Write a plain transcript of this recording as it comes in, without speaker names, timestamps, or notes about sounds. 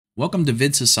Welcome to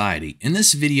Vid Society. In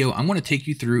this video, I'm going to take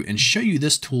you through and show you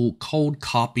this tool called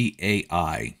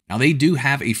Copy.AI. Now they do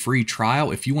have a free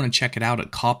trial. If you want to check it out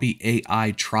at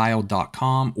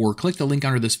copyaitrial.com or click the link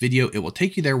under this video, it will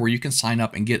take you there where you can sign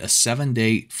up and get a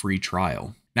 7-day free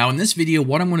trial. Now in this video,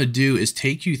 what I'm going to do is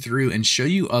take you through and show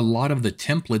you a lot of the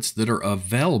templates that are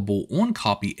available on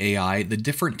Copy.AI, the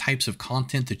different types of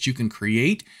content that you can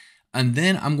create. And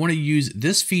then I'm going to use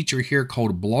this feature here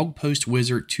called Blog Post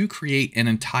Wizard to create an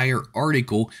entire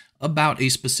article about a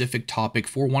specific topic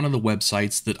for one of the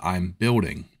websites that I'm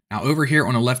building. Now over here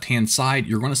on the left-hand side,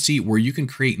 you're going to see where you can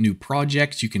create new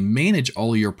projects. You can manage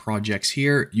all of your projects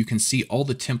here. You can see all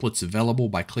the templates available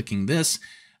by clicking this,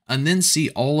 and then see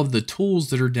all of the tools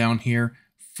that are down here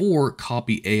for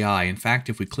Copy.AI. In fact,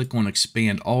 if we click on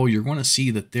Expand All, you're going to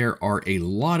see that there are a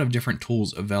lot of different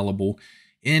tools available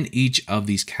in each of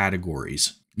these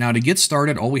categories. Now to get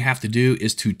started, all we have to do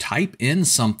is to type in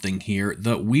something here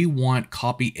that we want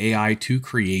Copy.AI to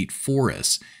create for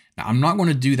us. Now I'm not going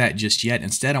to do that just yet.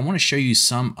 Instead, I want to show you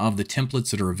some of the templates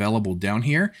that are available down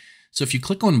here. So if you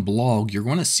click on blog, you're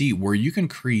going to see where you can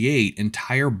create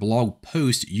entire blog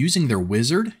posts using their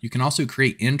wizard. You can also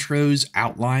create intros,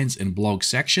 outlines, and blog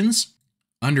sections.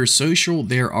 Under social,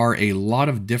 there are a lot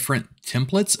of different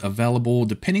templates available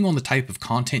depending on the type of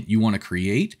content you want to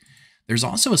create. There's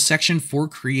also a section for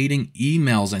creating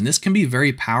emails, and this can be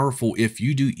very powerful if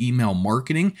you do email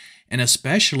marketing, and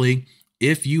especially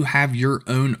if you have your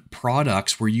own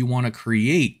products where you want to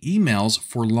create emails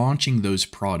for launching those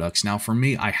products. Now for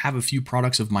me, I have a few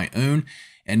products of my own,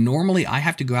 and normally I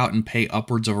have to go out and pay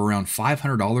upwards of around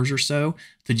 $500 or so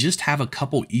to just have a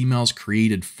couple emails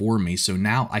created for me. So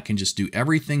now I can just do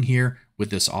everything here with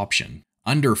this option.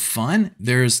 Under fun,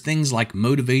 there's things like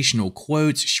motivational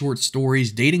quotes, short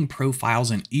stories, dating profiles,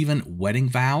 and even wedding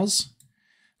vows.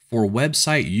 For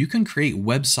website, you can create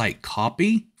website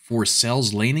copy. For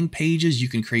sales landing pages, you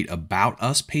can create about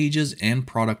us pages and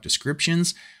product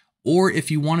descriptions. Or if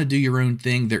you want to do your own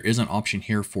thing, there is an option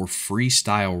here for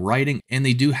freestyle writing, and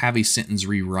they do have a sentence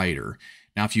rewriter.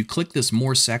 Now, if you click this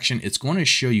more section, it's going to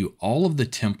show you all of the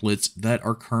templates that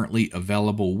are currently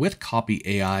available with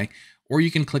Copy.AI, or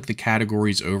you can click the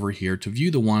categories over here to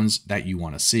view the ones that you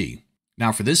want to see.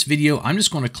 Now for this video, I'm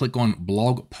just going to click on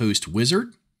Blog Post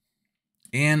Wizard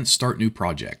and Start New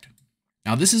Project.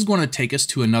 Now this is going to take us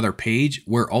to another page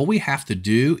where all we have to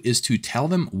do is to tell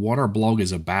them what our blog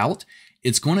is about.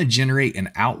 It's going to generate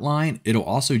an outline. It'll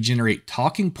also generate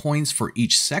talking points for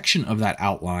each section of that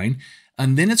outline.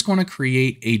 And then it's going to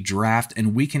create a draft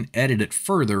and we can edit it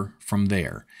further from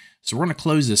there. So we're going to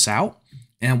close this out.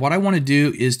 And what I want to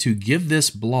do is to give this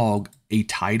blog a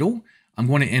title. I'm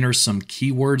going to enter some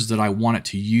keywords that I want it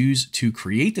to use to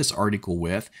create this article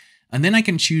with. And then I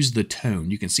can choose the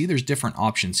tone. You can see there's different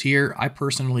options here. I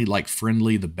personally like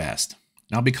friendly the best.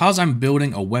 Now, because I'm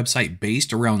building a website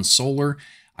based around solar,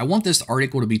 I want this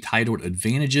article to be titled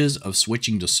Advantages of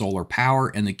Switching to Solar Power,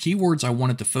 and the keywords I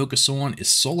want it to focus on is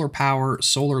solar power,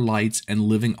 solar lights, and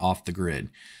living off the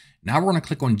grid. Now we're going to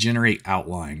click on Generate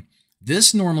Outline.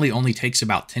 This normally only takes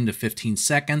about 10 to 15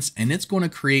 seconds, and it's going to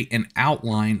create an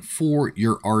outline for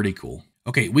your article.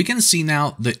 Okay, we can see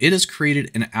now that it has created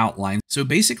an outline. So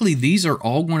basically, these are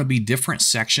all going to be different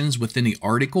sections within the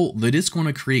article that it's going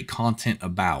to create content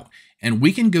about. And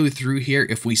we can go through here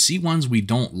if we see ones we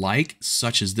don't like,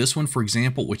 such as this one, for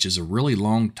example, which is a really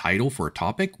long title for a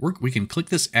topic. We can click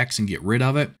this X and get rid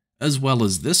of it, as well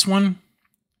as this one,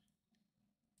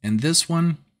 and this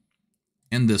one,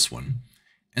 and this one.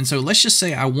 And so let's just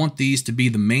say I want these to be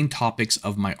the main topics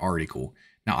of my article.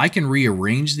 Now I can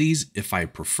rearrange these if I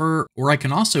prefer, or I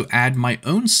can also add my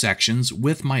own sections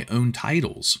with my own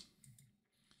titles.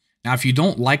 Now, if you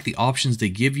don't like the options they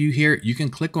give you here, you can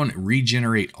click on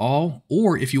Regenerate All,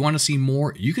 or if you want to see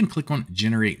more, you can click on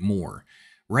Generate More.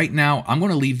 Right now, I'm going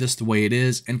to leave this the way it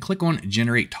is and click on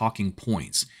Generate Talking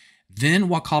Points. Then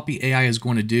what Copy.AI is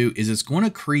going to do is it's going to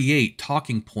create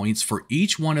talking points for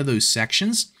each one of those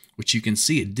sections, which you can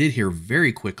see it did here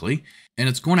very quickly, and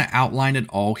it's going to outline it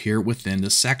all here within the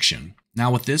section.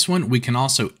 Now with this one, we can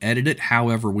also edit it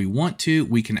however we want to.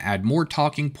 We can add more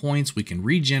talking points, we can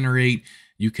regenerate,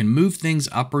 you can move things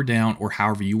up or down or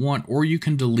however you want, or you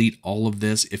can delete all of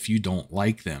this if you don't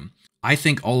like them. I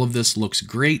think all of this looks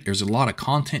great. There's a lot of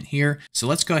content here. So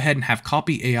let's go ahead and have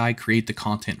Copy.AI create the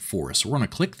content for us. So we're going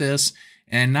to click this,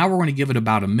 and now we're going to give it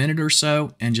about a minute or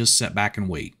so and just sit back and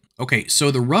wait. Okay, so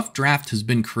the rough draft has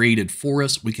been created for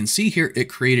us. We can see here it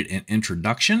created an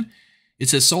introduction. It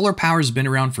says solar power has been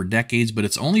around for decades, but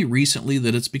it's only recently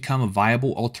that it's become a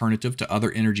viable alternative to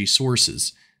other energy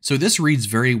sources. So this reads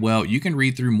very well. You can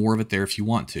read through more of it there if you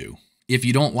want to. If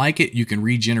you don't like it, you can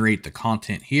regenerate the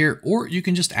content here, or you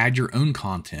can just add your own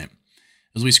content.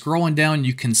 As we scroll on down,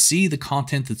 you can see the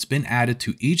content that's been added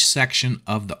to each section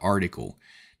of the article.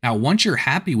 Now, once you're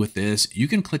happy with this, you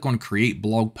can click on Create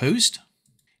Blog Post,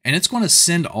 and it's going to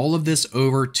send all of this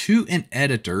over to an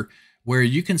editor where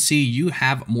you can see you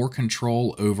have more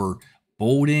control over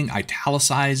bolding,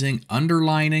 italicizing,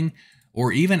 underlining,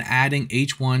 or even adding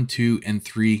H1, 2, and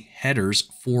 3 headers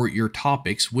for your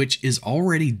topics, which is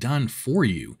already done for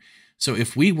you. So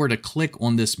if we were to click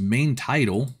on this main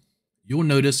title, you'll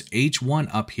notice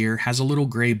H1 up here has a little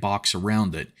gray box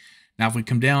around it. Now, if we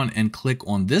come down and click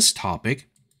on this topic,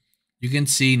 you can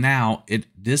see now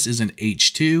this is an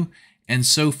H2 and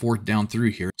so forth down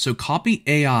through here. So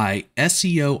Copy.AI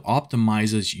SEO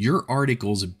optimizes your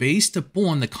articles based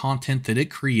upon the content that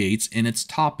it creates in its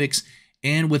topics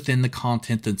and within the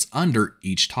content that's under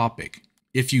each topic.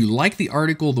 If you like the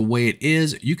article the way it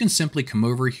is, you can simply come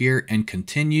over here and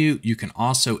continue. You can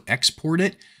also export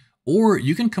it, or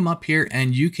you can come up here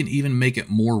and you can even make it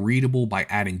more readable by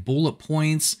adding bullet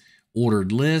points,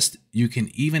 ordered list. You can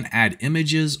even add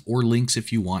images or links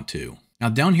if you want to. Now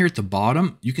down here at the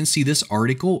bottom, you can see this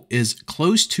article is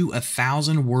close to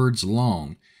 1,000 words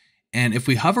long. And if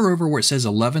we hover over where it says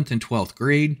 11th and 12th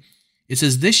grade, it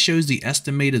says this shows the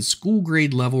estimated school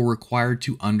grade level required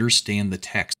to understand the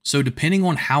text. So depending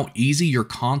on how easy your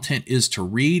content is to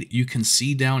read, you can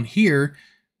see down here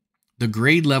the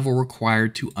grade level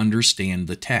required to understand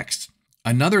the text.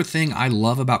 Another thing I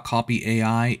love about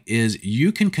Copy.AI is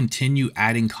you can continue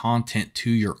adding content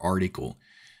to your article.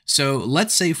 So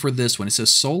let's say for this one, it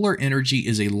says solar energy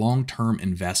is a long-term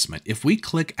investment. If we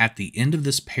click at the end of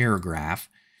this paragraph,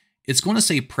 it's going to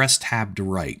say press tab to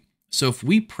write. So if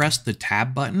we press the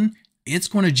tab button, it's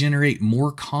going to generate more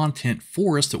content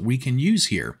for us that we can use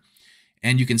here.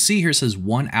 And you can see here it says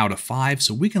 1 out of 5.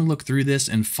 So we can look through this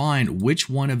and find which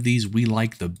one of these we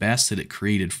like the best that it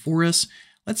created for us.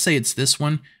 Let's say it's this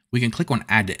one. We can click on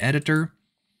Add to Editor,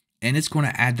 and it's going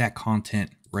to add that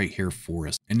content right here for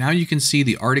us. And now you can see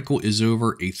the article is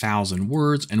over 1,000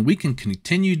 words, and we can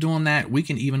continue doing that. We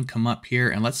can even come up here,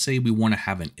 and let's say we want to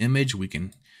have an image. We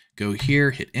can go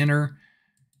here, hit enter,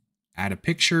 add a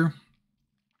picture.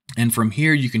 And from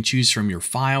here, you can choose from your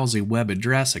files, a web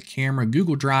address, a camera,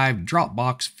 Google Drive,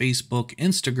 Dropbox, Facebook,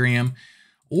 Instagram,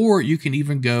 or you can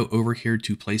even go over here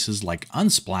to places like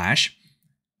Unsplash,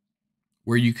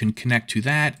 where you can connect to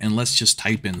that. And let's just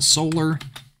type in solar,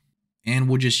 and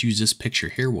we'll just use this picture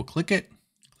here. We'll click it,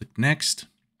 click next.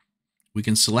 We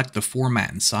can select the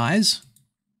format and size.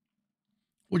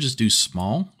 We'll just do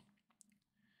small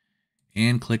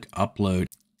and click upload.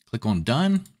 Click on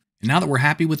done. And now that we're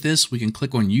happy with this, we can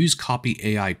click on Use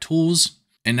Copy.AI Tools.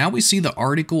 And now we see the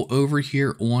article over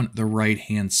here on the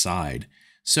right-hand side.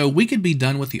 So we could be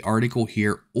done with the article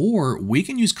here, or we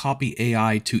can use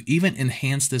Copy.AI to even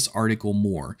enhance this article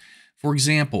more. For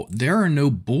example, there are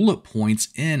no bullet points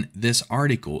in this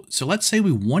article. So let's say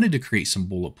we wanted to create some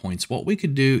bullet points. What we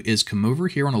could do is come over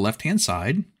here on the left-hand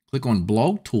side, click on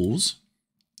Blog Tools,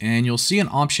 and you'll see an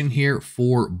option here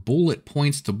for bullet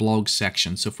points to blog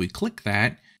section. So if we click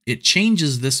that, it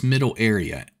changes this middle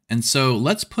area. And so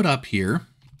let's put up here,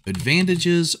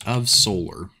 advantages of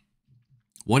solar.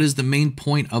 What is the main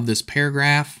point of this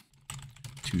paragraph?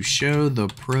 To show the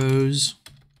pros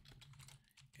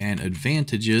and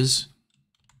advantages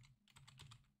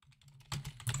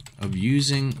of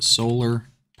using solar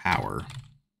power.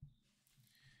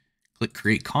 Click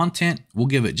Create Content. We'll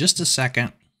give it just a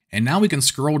second. And now we can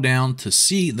scroll down to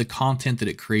see the content that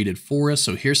it created for us.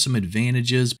 So here's some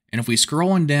advantages. And if we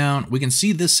scroll on down, we can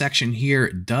see this section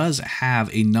here does have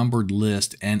a numbered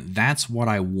list, and that's what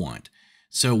I want.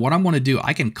 So what I'm going to do,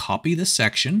 I can copy this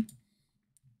section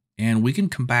and we can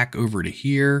come back over to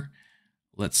here.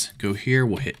 Let's go here.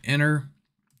 We'll hit enter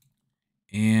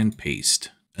and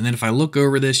paste. And then if I look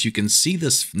over this, you can see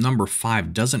this number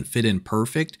 5 doesn't fit in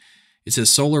perfect. It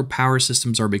says solar power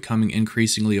systems are becoming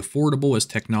increasingly affordable as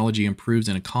technology improves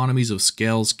and economies of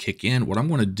scales kick in. What I'm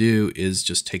going to do is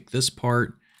just take this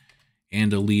part and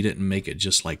delete it and make it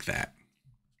just like that.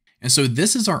 And so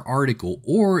this is our article,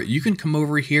 or you can come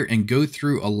over here and go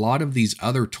through a lot of these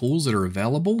other tools that are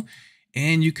available,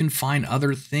 and you can find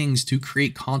other things to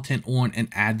create content on and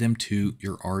add them to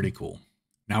your article.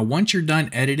 Now, once you're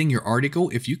done editing your article,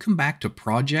 if you come back to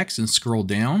projects and scroll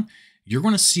down, you're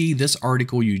going to see this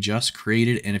article you just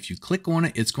created. And if you click on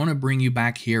it, it's going to bring you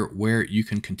back here where you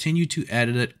can continue to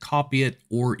edit it, copy it,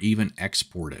 or even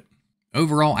export it.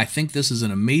 Overall, I think this is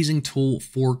an amazing tool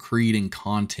for creating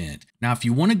content. Now, if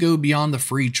you want to go beyond the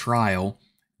free trial,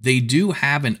 they do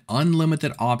have an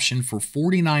unlimited option for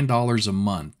 $49 a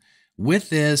month,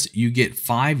 With this, you get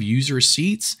 5 user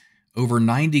seats, over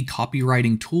 90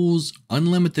 copywriting tools,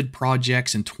 unlimited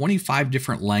projects in 25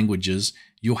 different languages.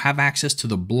 You'll have access to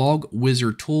the Blog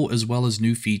Wizard tool as well as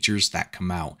new features that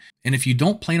come out. And if you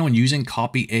don't plan on using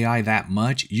Copy.AI that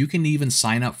much, you can even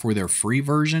sign up for their free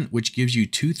version, which gives you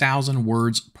 2,000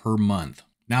 words per month.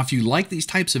 Now, if you like these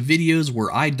types of videos where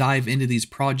I dive into these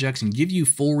projects and give you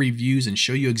full reviews and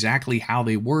show you exactly how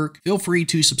they work, feel free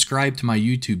to subscribe to my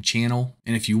YouTube channel.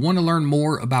 And if you want to learn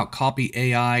more about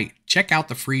Copy.AI, check out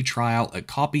the free trial at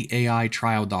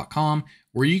copyaitrial.com,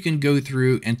 where you can go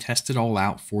through and test it all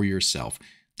out for yourself.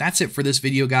 That's it for this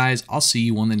video, guys. I'll see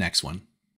you on the next one.